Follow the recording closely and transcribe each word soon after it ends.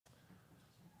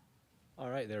All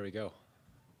right, there we go.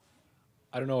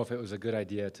 I don't know if it was a good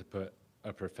idea to put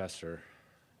a professor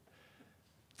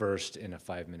first in a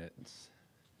 5 minute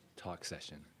talk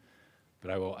session, but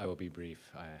I will be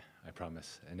brief, I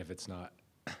promise. And if it's not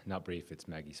brief, it's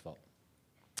Maggie's fault.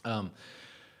 I'm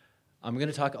going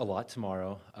to talk a lot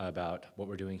tomorrow about what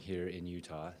we're doing here in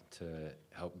Utah to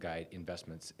help guide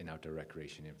investments in outdoor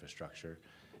recreation infrastructure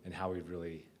and how we've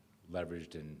really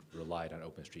leveraged and relied on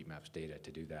OpenStreetMap's data to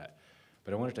do that.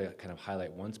 But I wanted to kind of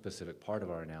highlight one specific part of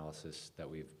our analysis that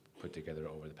we've put together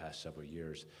over the past several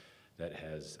years that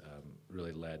has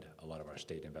really led a lot of our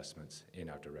state investments in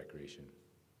outdoor recreation.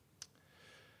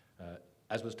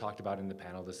 As was talked about in the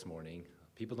panel this morning,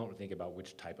 people don't think about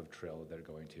which type of trail they're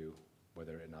going to,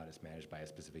 whether or not it's managed by a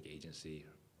specific agency,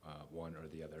 one or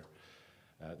the other.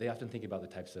 They often think about the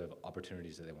types of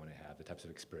opportunities that they want to have, the types of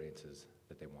experiences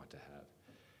that they want to have.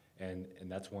 And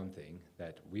that's one thing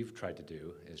that we've tried to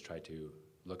do, is try to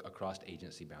look across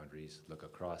agency boundaries, look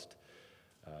across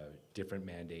different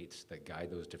mandates that guide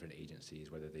those different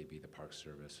agencies, whether they be the Park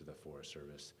Service or the Forest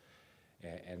Service,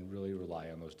 and really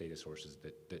rely on those data sources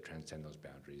that transcend those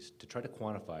boundaries to try to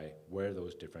quantify where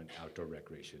those different outdoor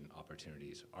recreation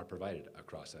opportunities are provided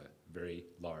across a very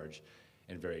large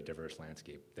and very diverse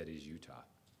landscape that is Utah.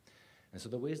 And so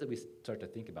the ways that we start to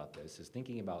think about this is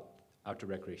thinking about outdoor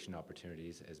recreation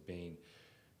opportunities as being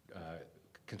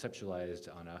conceptualized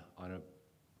on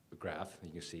a graph that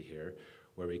you can see here,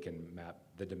 where we can map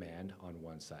the demand on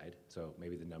one side, so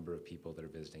maybe the number of people that are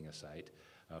visiting a site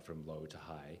from low to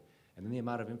high, and then the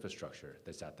amount of infrastructure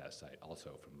that's at that site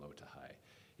also from low to high.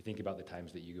 You think about the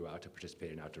times that you go out to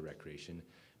participate in outdoor recreation,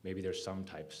 maybe there's some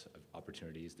types of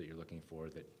opportunities that you're looking for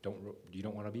that you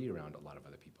don't want to be around a lot of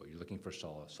other people. You're looking for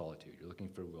solitude, you're looking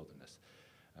for wilderness.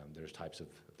 There's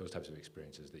those types of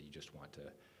experiences that you just want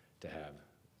to have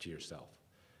to yourself.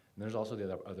 And there's also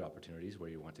the other opportunities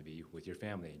where you want to be with your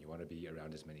family and you want to be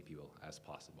around as many people as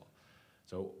possible.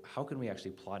 So how can we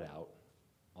actually plot out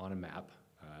on a map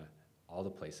all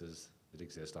the places that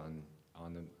exist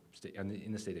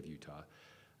in the state of Utah,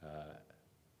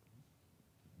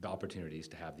 the opportunities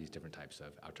to have these different types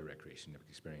of outdoor recreation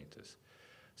experiences?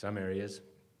 Some areas,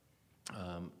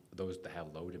 those that have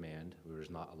low demand, where there's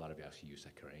not a lot of actual use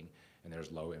occurring, and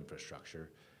there's low infrastructure,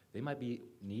 they might be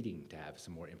needing to have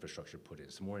some more infrastructure put in,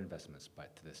 some more investments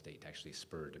to the state to actually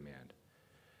spur demand.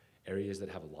 Areas that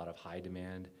have a lot of high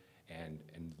demand and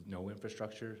no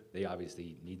infrastructure, they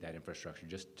obviously need that infrastructure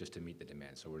just to meet the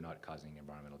demand, so we're not causing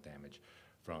environmental damage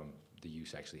from the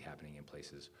use actually happening in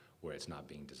places where it's not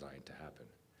being designed to happen.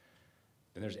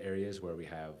 Then there's areas where we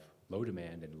have low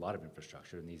demand and a lot of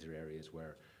infrastructure, and these are areas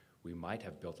where we might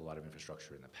have built a lot of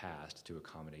infrastructure in the past to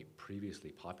accommodate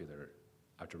previously popular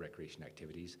outdoor recreation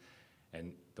activities,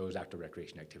 and those outdoor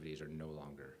recreation activities are no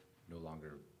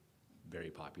longer very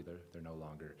popular. They're no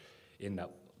longer in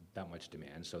that much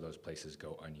demand, so those places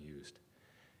go unused.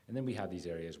 And then we have these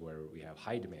areas where we have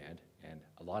high demand and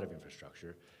a lot of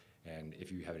infrastructure, and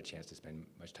if you have a chance to spend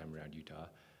much time around Utah,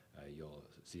 you'll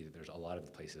see that there's a lot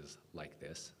of places like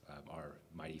this. Our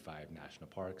Mighty Five national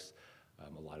parks,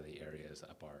 a lot of the areas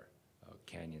up our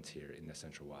canyons here in the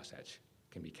central Wasatch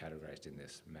can be categorized in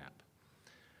this map.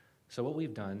 So what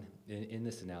we've done in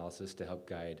this analysis to help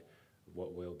guide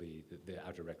what will be the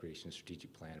outdoor recreation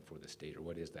strategic plan for the state, or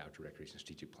what is the outdoor recreation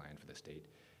strategic plan for the state,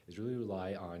 is really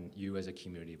rely on you as a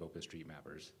community of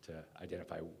OpenStreetMappers to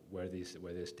identify where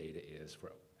this data is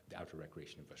for the outdoor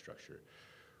recreation infrastructure.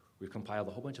 We've compiled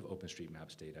a whole bunch of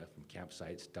OpenStreetMaps data from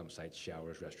campsites, dump sites,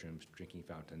 showers, restrooms, drinking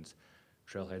fountains,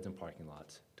 trailheads, and parking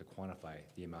lots to quantify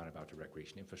the amount of outdoor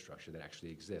recreation infrastructure that actually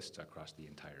exists across the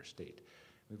entire state.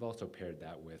 We've also paired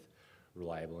that with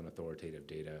reliable and authoritative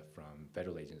data from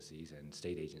federal agencies and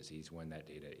state agencies when that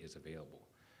data is available.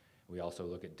 We also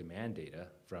look at demand data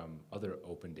from other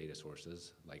open data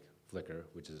sources like Flickr,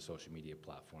 which is a social media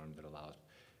platform that allows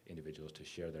individuals to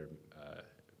share their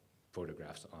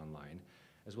photographs online,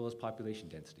 as well as population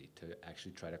density to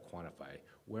actually try to quantify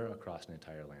where across an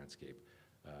entire landscape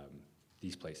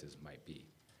these places might be.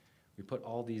 We put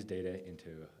all these data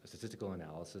into a statistical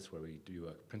analysis where we do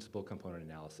a principal component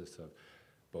analysis of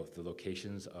both the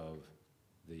locations of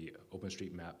the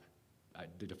OpenStreetMap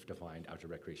defined outdoor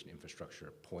recreation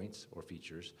infrastructure points or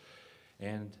features,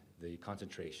 and the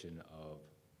concentration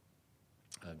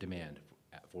of demand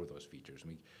for those features.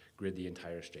 And we grid the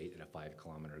entire state in a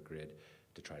 5-kilometer grid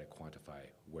to try to quantify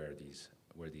where these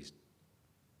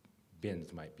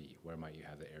bins might be. Where might you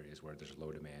have the areas where there's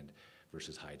low demand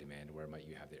versus high demand? Where might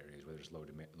you have the areas where there's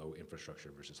low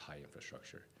infrastructure versus high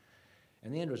infrastructure?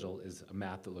 And the end result is a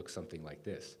map that looks something like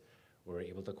this. We're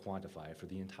able to quantify for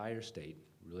the entire state,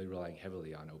 really relying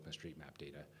heavily on OpenStreetMap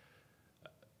data,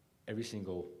 every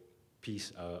single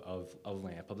piece of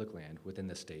land, public land within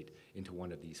the state into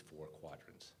one of these 4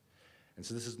 quadrants. And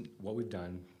so this is what we've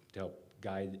done to help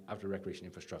guide outdoor recreation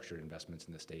infrastructure investments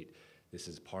in the state. This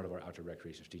is part of our outdoor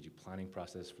recreation strategic planning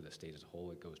process for the state as a whole.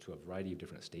 It goes to a variety of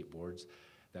different state boards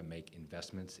that make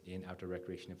investments in outdoor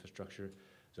recreation infrastructure.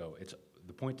 So it's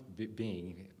the point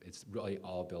being, it's really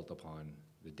all built upon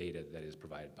the data that is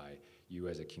provided by you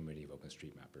as a community of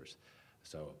OpenStreetMappers.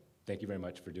 So thank you very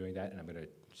much for doing that, and I'm going to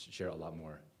share a lot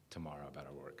more tomorrow about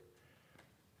our work.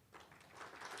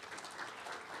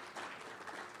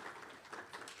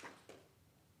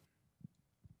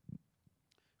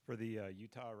 For the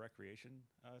Utah recreation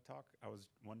talk, I was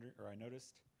wondering, or I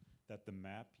noticed that the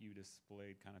map you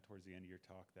displayed kind of towards the end of your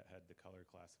talk that had the color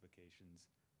classifications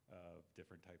of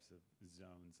different types of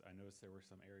zones. I noticed there were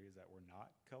some areas that were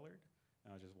not colored,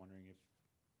 and I was just wondering if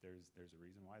there's a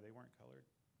reason why they weren't colored.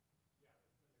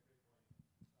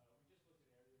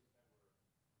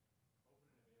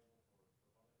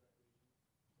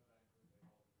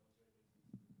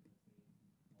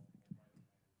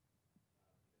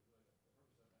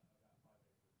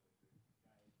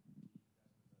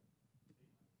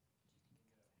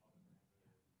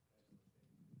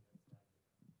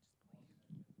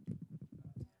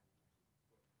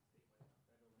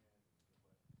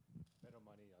 Federal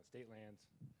money on state lands.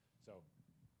 So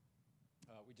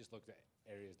we just looked at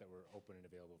areas that were open and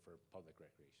available for public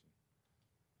recreation.